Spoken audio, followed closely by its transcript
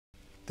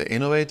The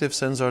innovative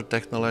Sensor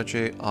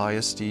Technology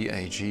IST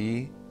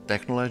AG,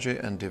 Technology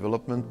and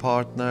Development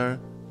Partner,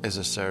 is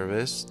a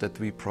service that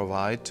we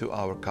provide to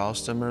our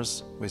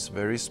customers with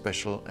very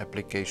special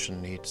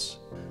application needs.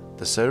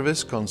 The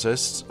service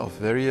consists of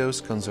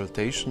various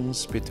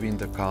consultations between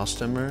the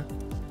customer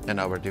and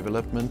our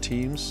development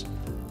teams,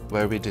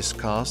 where we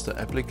discuss the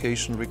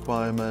application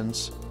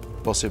requirements,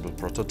 possible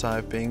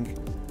prototyping,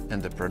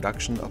 and the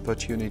production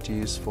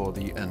opportunities for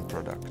the end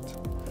product.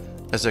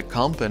 As a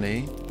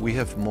company, we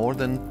have more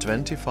than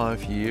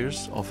 25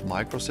 years of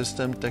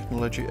microsystem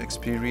technology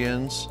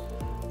experience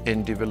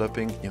in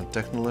developing new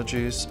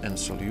technologies and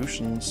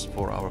solutions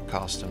for our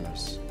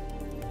customers.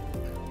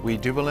 We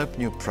develop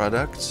new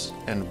products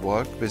and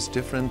work with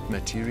different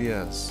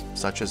materials,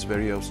 such as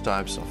various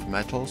types of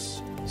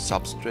metals,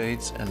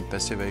 substrates and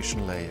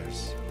passivation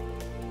layers.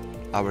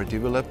 Our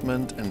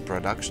development and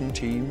production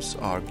teams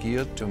are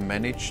geared to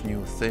manage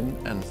new thin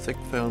and thick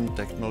film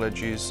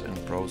technologies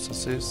and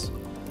processes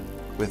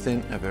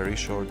within a very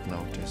short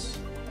notice.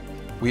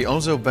 We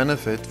also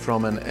benefit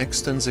from an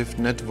extensive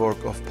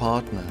network of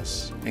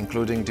partners,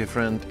 including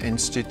different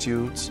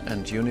institutes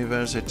and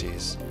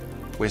universities,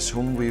 with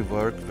whom we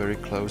work very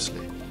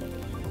closely.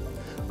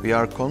 We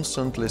are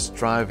constantly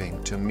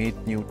striving to meet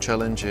new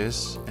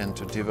challenges and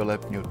to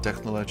develop new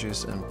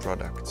technologies and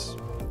products.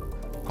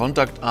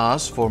 Contact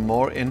us for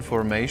more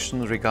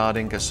information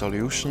regarding a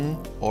solution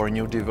or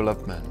new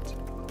development.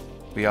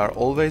 We are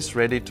always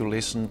ready to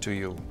listen to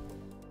you.